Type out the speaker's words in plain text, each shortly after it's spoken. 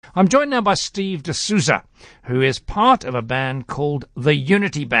I'm joined now by Steve D'Souza, who is part of a band called the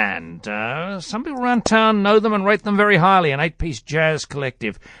Unity Band. Some people around town know them and rate them very highly, an 8-piece jazz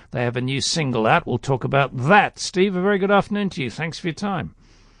collective. They have a new single out. We'll talk about that. Steve, a very good afternoon to you. Thanks for your time.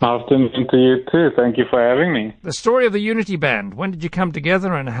 Afternoon to you too. Thank you for having me. The story of the Unity Band. When did you come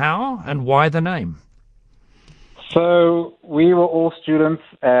together and how and why the name? So we were all students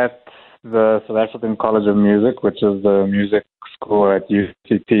at the South African College of Music, which is the music school at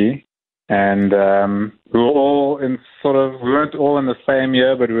UCT. And we were all we weren't all in the same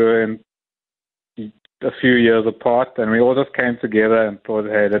year, but we were in a few years apart. And we all just came together and thought,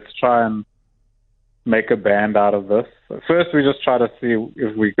 hey, let's try and make a band out of this. First, we just tried to see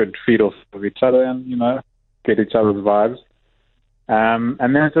if we could feed off of each other and, get each other's vibes. And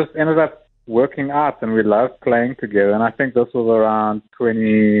then it just ended up working out, and we loved playing together. And I think this was around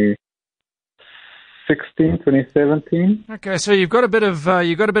 2017. Okay, so you've got a bit of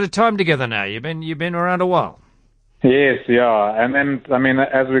time together now. You've been around a while. Yes, yeah. And then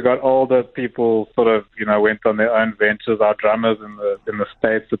as we got older, people sort of went on their own ventures. Our drummer's in the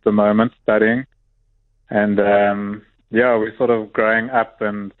States at the moment studying, and we're sort of growing up,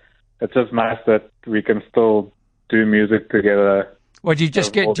 and it's just nice that we can still do music together. Well, do you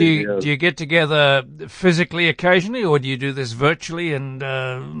get together physically occasionally, or do you do this virtually and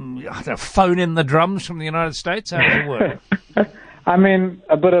phone in the drums from the United States? How does it work?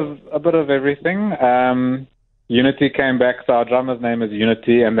 a bit of everything. Unity came back, so our drummer's name is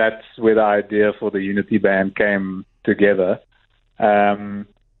Unity, and that's where the idea for the Unity Band came together.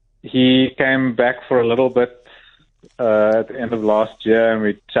 He came back for a little bit at the end of last year, and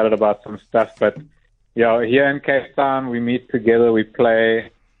we chatted about some stuff, but yeah, here in Cape Town, we meet together, we play,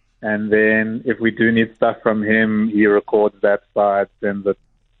 and then if we do need stuff from him, he records that side, sends it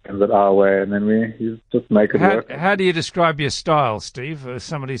our way, and then we just make it work. How do you describe your style, Steve?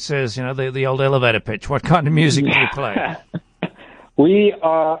 Somebody says, the old elevator pitch. What kind of music do you play? We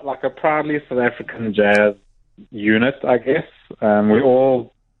are like a proudly South African jazz unit, I guess. We're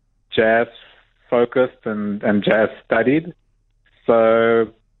all jazz-focused and jazz-studied,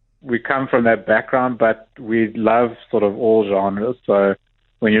 so we come from that background, but we love sort of all genres. So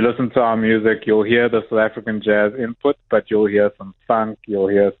when you listen to our music, you'll hear the South African jazz input, but you'll hear some funk, you'll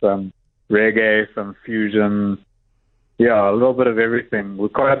hear some reggae, some fusion. Yeah, a little bit of everything. We're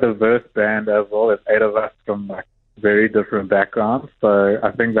quite a diverse band as well. There's 8 of us from very different backgrounds. So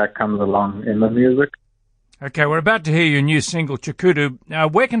I think that comes along in the music. Okay, we're about to hear your new single, Chukudu.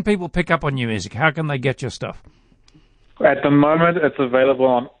 Where can people pick up on your music? How can they get your stuff? At the moment, it's available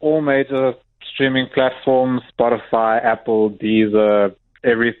on all major streaming platforms, Spotify, Apple, Deezer,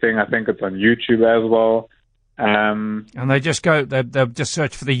 everything. I think it's on YouTube as well. And they just they'll just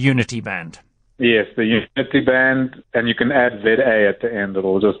search for the Unity Band. Yes, the Unity Band, and you can add ZA at the end.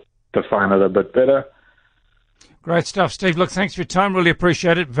 It'll just define it a bit better. Great stuff, Steve. Look, thanks for your time. Really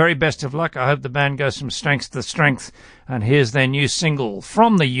appreciate it. Very best of luck. I hope the band goes from strength to strength. And here's their new single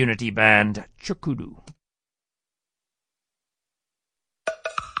from the Unity Band, Chukudu.